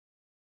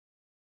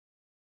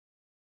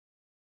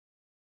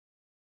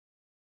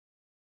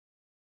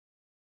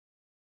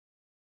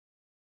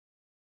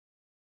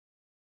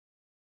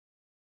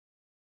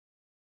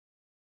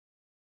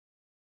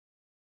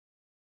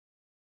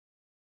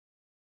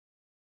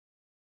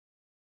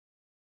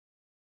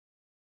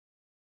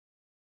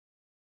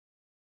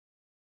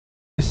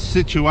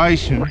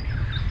situation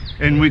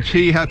in which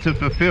he had to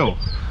fulfill.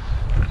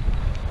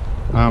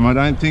 I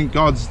don't think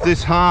God's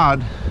this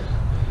hard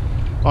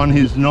on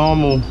his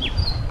normal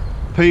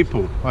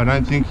people. I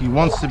don't think he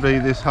wants to be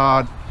this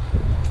hard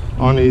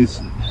on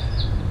his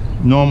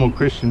normal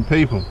Christian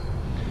people.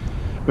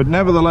 But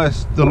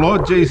nevertheless, the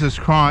Lord Jesus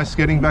Christ,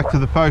 getting back to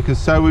the focus,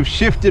 so we've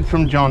shifted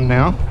from John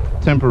now,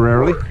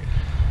 temporarily,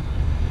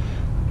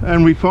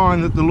 and we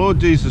find that the Lord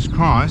Jesus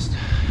Christ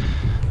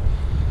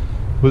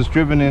was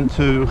driven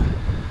into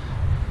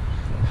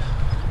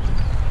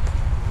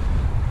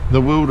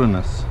the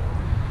wilderness,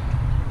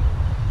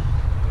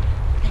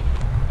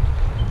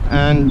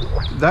 and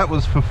that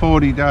was for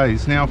 40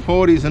 days. Now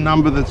 40 is a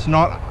number that's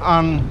not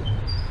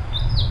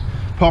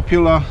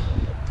unpopular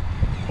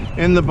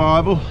in the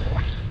Bible,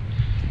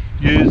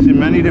 used in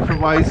many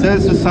different ways.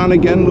 There's the sun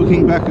again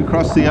looking back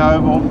across the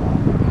oval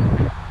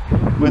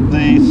with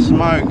the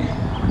smoke,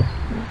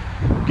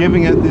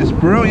 giving it this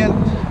brilliant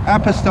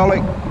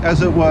apostolic,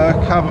 as it were,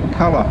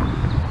 colour.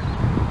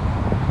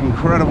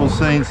 Incredible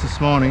scenes this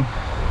morning,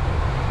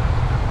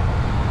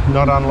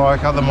 not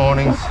unlike other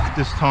mornings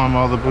this time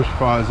while the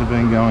bushfires have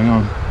been going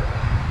on.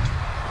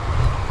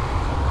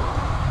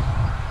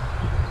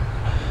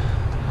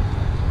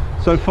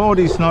 So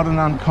 40 is not an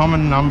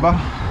uncommon number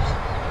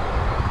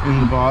in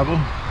the Bible.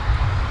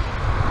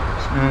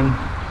 And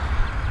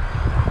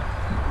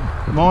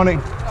good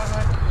morning.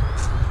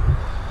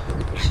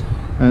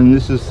 And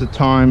this is the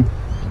time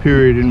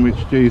period in which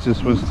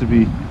Jesus was to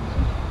be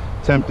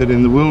tempted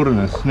in the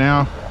wilderness.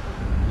 Now,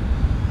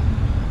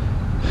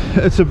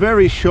 it's a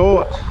very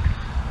short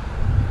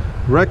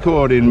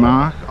record in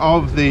Mark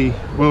of the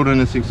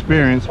wilderness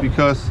experience,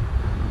 because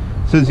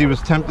it says he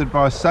was tempted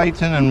by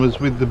Satan and was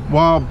with the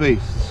wild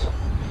beasts,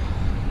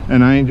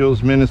 and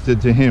angels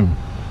ministered to him.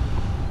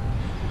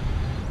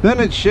 Then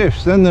it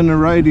shifts, then the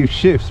narrative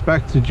shifts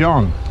back to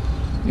John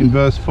in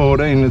verse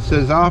 14. It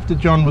says, after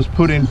John was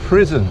put in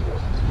prison.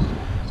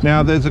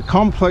 Now there's a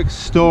complex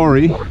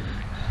story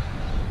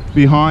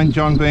behind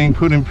John being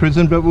put in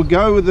prison, but we'll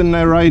go with the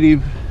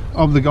narrative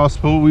of the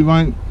gospel. We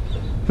won't,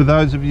 for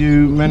those of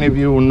you, many of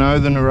you will know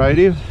the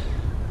narrative.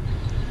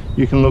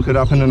 You can look it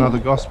up in another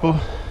gospel.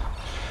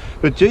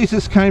 But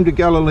Jesus came to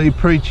Galilee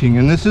preaching,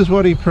 and this is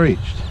what he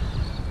preached.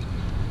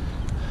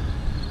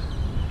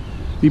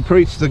 He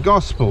preached the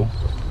gospel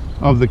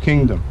of the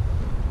kingdom.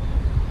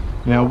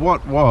 Now,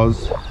 what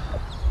was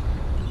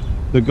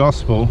the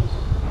gospel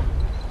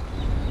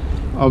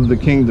of the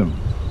kingdom?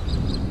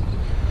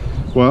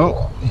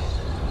 Well,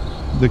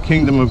 the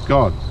kingdom of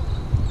God.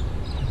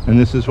 And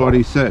this is what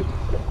he said: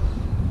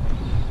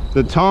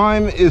 the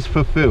time is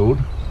fulfilled,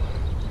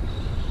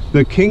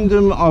 the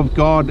kingdom of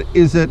God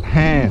is at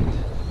hand.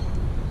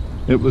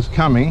 It was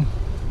coming.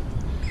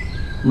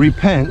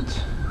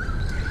 Repent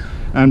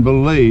and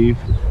believe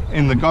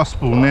in the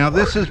gospel. Now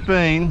this has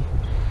been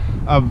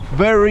a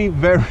very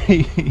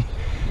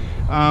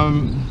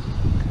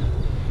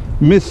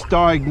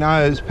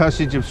misdiagnosed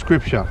passage of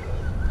scripture.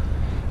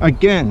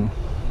 Again,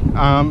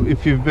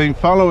 if you've been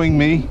following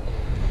me,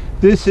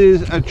 this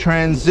is a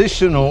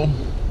transitional,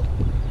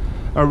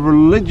 a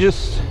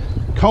religious,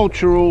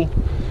 cultural,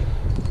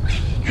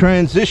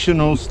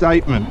 transitional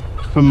statement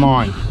for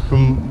mine,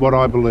 from what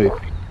I believe.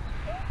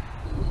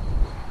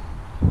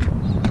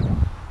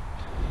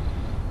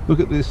 Look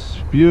at this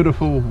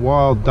beautiful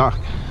wild duck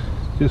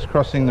just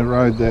crossing the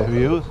road there,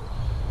 viewers.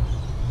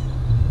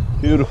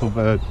 Beautiful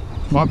bird.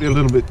 Might be a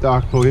little bit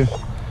dark for you.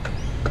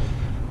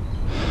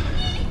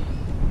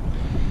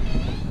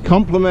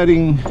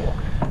 Complementing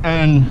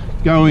and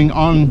going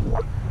on,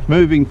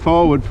 moving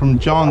forward from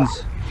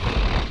John's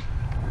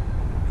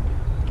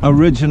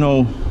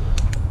original,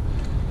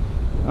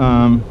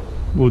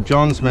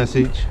 John's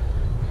message,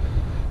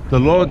 the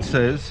Lord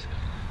says,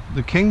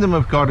 the kingdom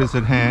of God is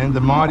at hand,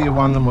 the mightier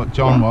one than what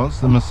John was,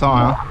 the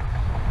Messiah.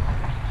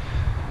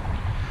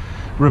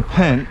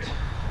 Repent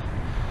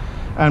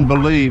and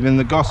believe in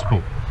the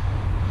gospel.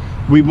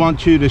 We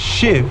want you to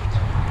shift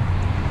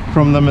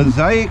from the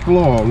Mosaic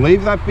law,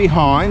 leave that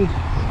behind,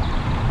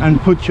 and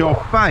put your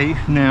faith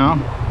now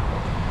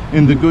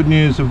in the good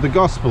news of the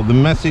gospel, the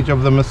message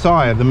of the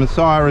Messiah. The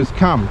Messiah has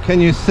come.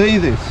 Can you see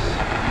this?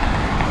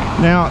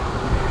 Now,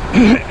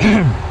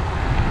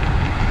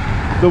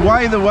 the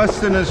way the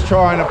Westerners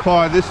try and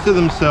apply this to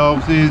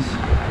themselves is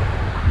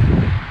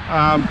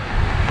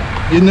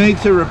you need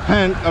to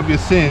repent of your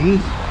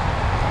sins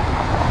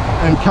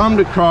and come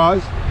to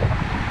Christ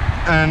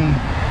and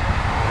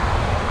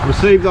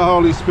receive the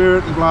Holy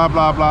Spirit and blah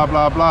blah blah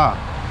blah blah.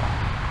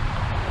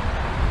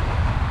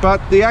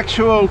 But the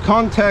actual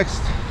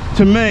context,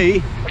 to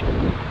me,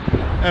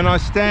 and I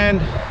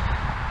stand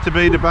to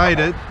be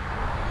debated,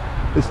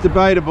 it's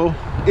debatable,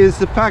 is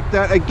the fact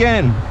that,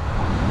 again,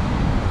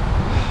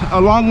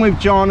 along with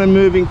John and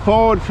moving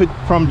forward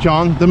from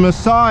John, the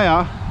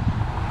Messiah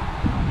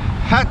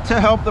had to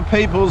help the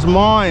people's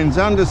minds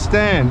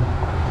understand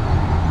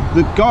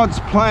that God's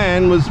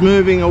plan was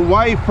moving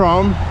away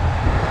from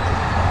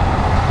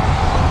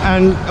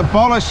and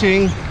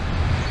abolishing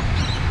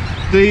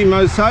the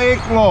Mosaic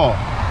law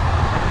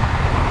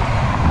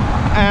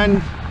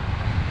and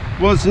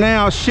was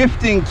now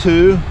shifting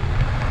to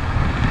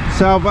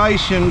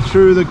salvation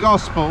through the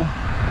gospel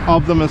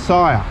of the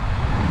Messiah.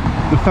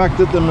 The fact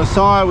that the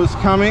Messiah was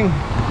coming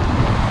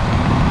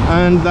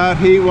and that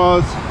he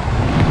was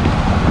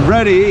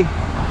ready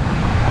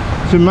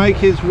to make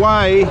his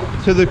way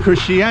to the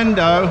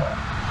crescendo,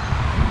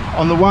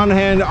 on the one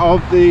hand,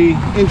 of the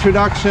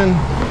introduction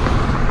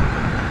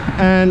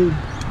and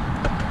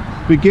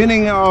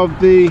beginning of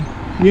the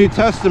New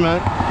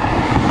Testament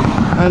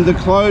and the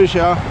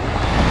closure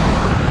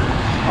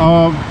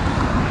of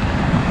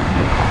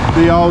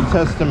the Old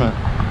Testament.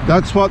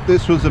 That's what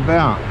this was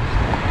about.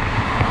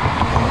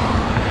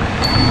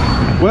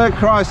 Where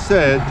Christ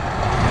said,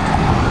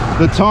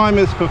 the time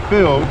is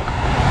fulfilled,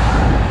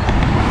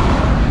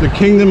 the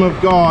kingdom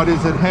of God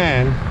is at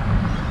hand,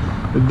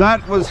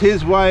 that was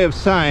his way of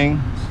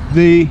saying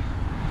the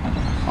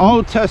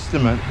Old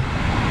Testament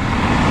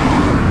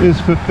is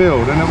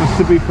fulfilled, and it was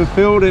to be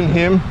fulfilled in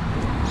him.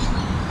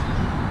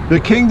 The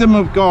kingdom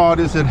of God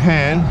is at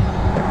hand.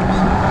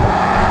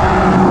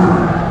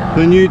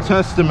 The New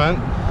Testament.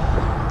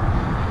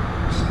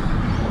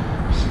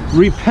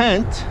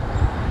 Repent,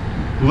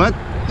 let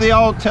the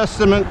Old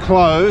Testament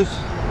close,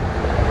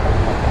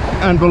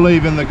 and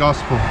believe in the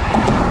gospel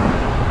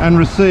and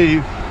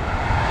receive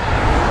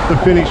the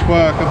finished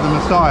work of the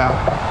Messiah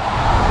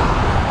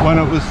when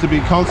it was to be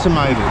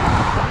consummated.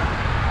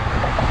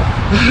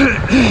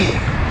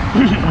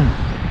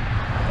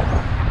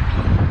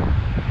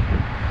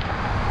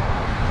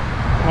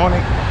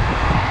 Morning.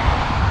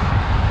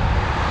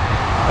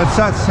 It's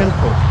that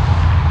simple.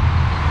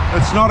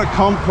 It's not a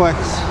complex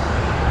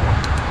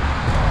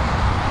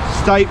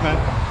statement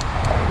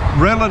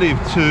relative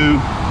to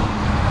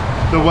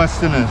the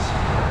Westerners.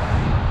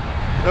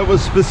 It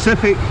was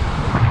specific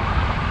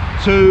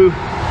to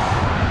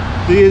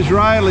the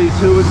Israelis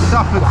who had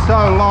suffered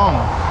so long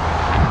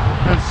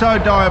and so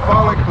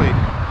diabolically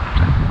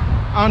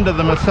under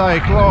the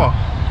Mosaic law.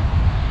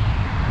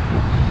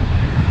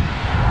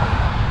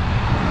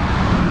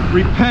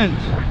 Repent,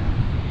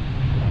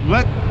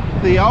 let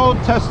the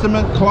Old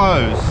Testament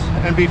close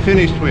and be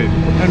finished with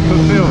and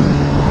fulfilled,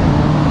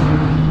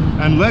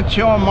 and let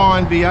your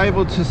mind be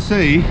able to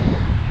see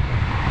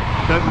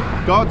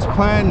that God's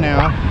plan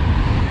now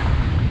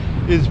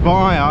is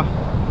via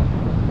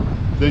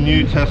the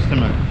New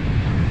Testament,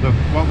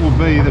 what will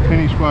be the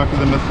finished work of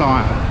the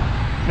Messiah.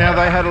 Now,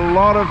 they had a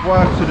lot of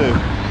work to do.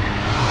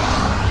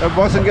 It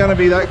wasn't going to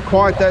be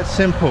quite that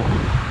simple.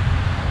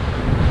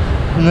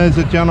 And there's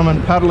a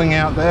gentleman paddling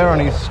out there on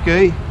his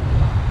ski,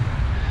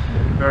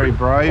 very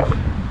brave.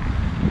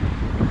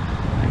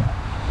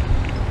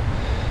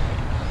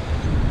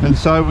 And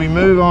so we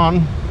move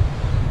on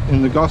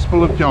in the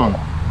Gospel of John,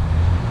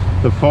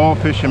 the 4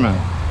 fishermen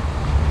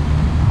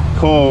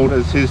called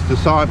as his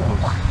disciples.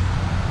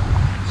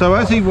 So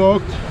as he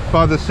walked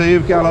by the Sea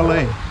of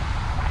Galilee,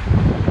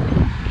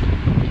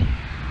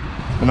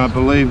 and I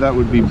believe that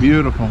would be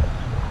beautiful,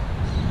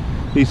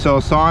 he saw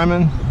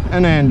Simon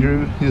and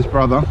Andrew, his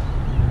brother,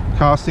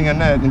 casting a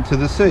net into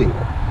the sea,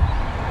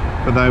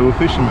 for they were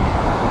fishermen.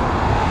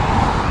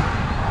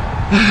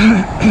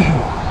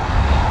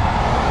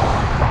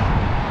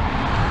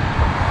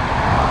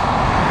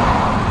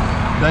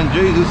 Then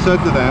Jesus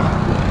said to them,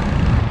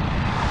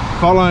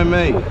 "Follow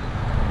me,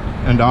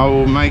 and I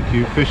will make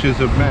you fishers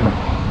of men."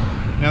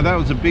 Now that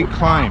was a big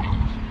claim,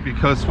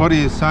 because what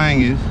he is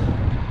saying is,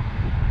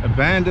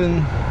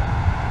 abandon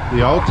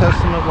the Old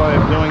Testament way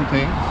of doing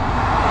things,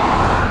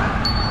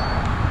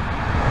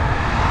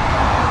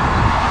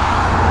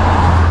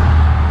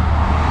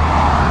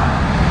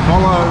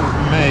 follow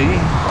me.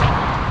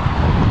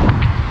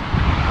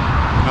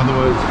 In other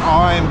words,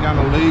 I am going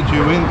to lead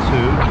you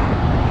into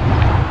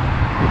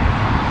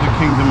the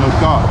kingdom of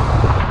God.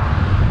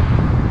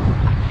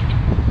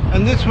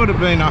 And this would have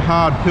been a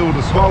hard pill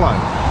to swallow,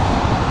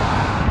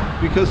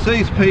 because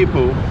these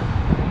people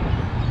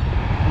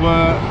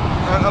were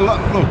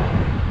look,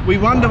 we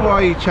wonder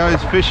why he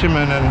chose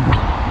fishermen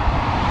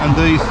and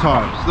these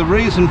types. The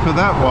reason for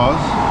that was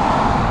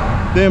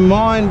their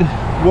mind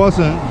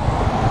wasn't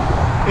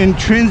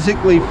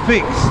intrinsically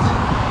fixed,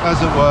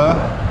 as it were,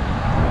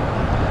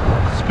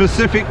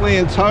 specifically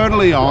and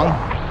totally on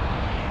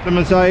the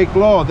Mosaic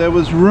law. There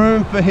was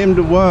room for him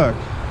to work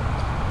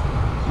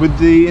with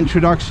the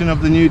introduction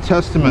of the New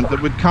Testament that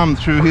would come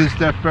through his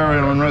death,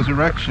 burial and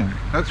resurrection.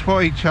 That's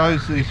why he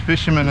chose these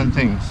fishermen and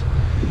things.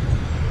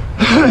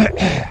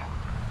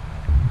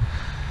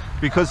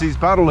 Because his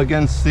battle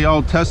against the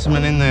Old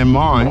Testament in their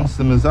minds,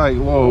 the Mosaic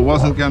law,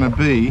 wasn't going to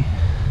be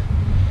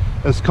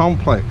as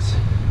complex.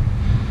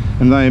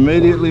 And they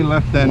immediately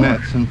left their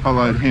nets and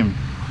followed him.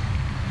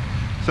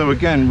 So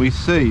again, we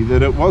see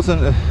that it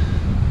wasn't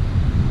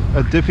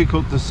a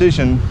difficult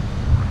decision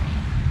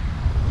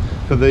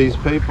for these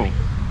people.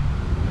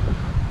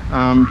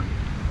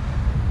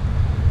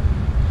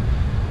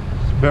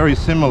 It's very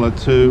similar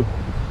to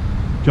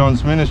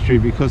John's ministry,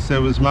 because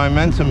there was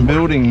momentum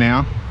building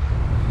now,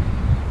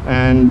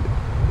 and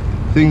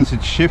things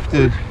had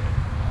shifted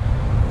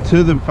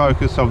to the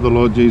focus of the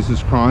Lord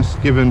Jesus Christ,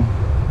 given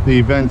the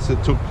events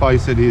that took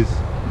place at his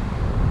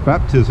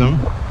baptism,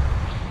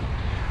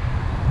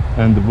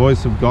 and the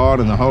voice of God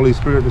and the Holy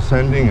Spirit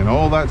descending and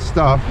all that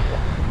stuff,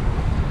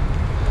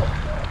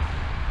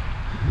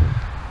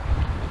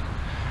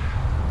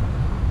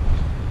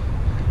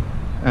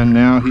 and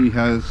now he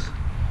has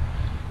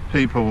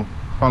people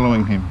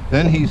following him.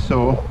 Then he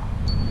saw,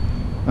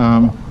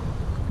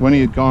 when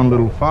he had gone a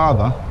little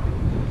farther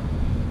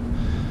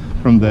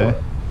from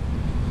there,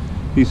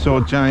 he saw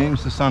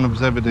James, the son of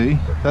Zebedee.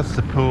 That's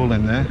the pool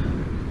in there.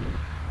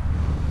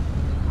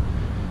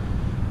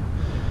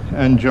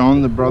 And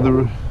John, the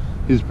brother,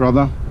 his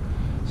brother.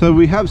 So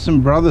we have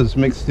some brothers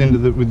mixed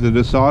into with the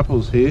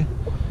disciples here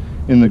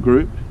in the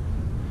group,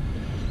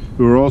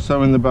 who are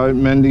also in the boat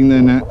mending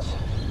their nets.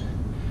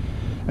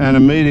 And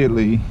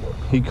immediately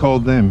he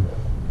called them,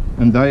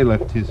 and they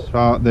left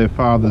their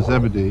father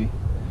Zebedee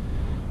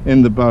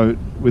in the boat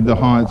with the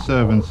hired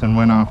servants and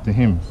went after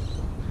him.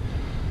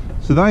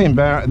 So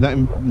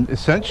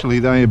essentially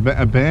they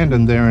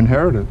abandoned their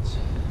inheritance,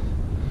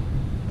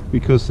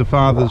 because the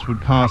fathers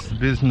would pass the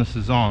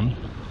businesses on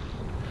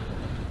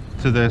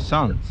to their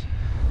sons.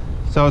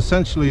 So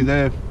essentially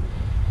they're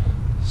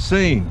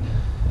seeing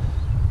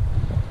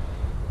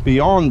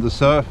beyond the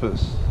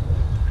surface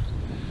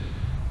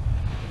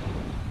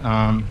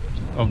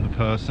of the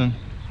person,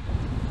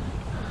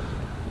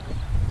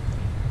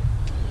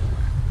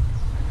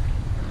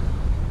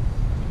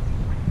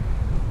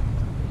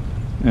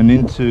 and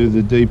into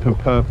the deeper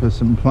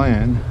purpose and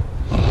plan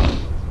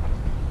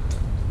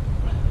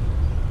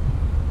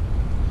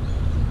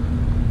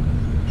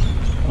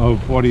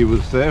of what he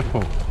was there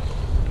for,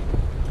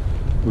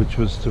 which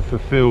was to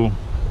fulfill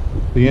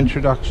the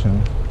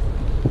introduction,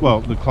 well,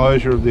 the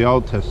closure of the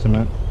Old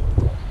Testament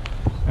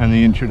and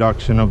the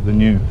introduction of the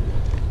New.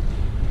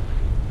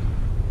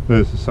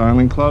 There's the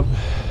sailing club.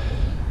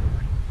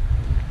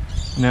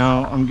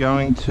 Now I'm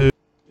going to...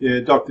 Yeah,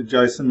 Dr.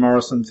 Jason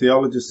Morrison,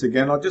 theologist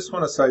again. I just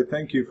want to say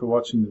thank you for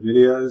watching the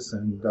videos,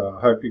 and I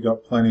hope you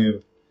got plenty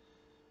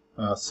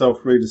of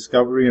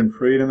self-rediscovery and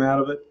freedom out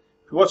of it.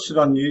 If you watched it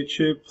on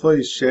YouTube,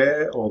 please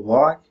share or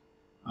like,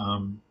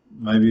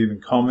 maybe even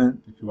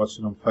comment. If you watched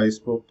it on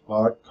Facebook,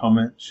 like,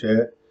 comment,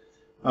 share.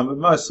 But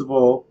most of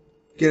all,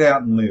 get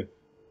out and live.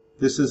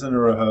 This isn't a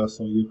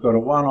rehearsal. You've got a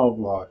one-off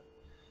life.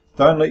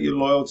 Don't let your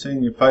loyalty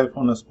and your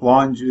faithfulness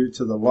blind you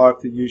to the life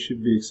that you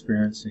should be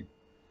experiencing.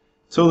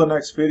 Till the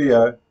next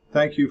video,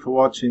 thank you for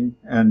watching,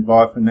 and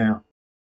bye for now.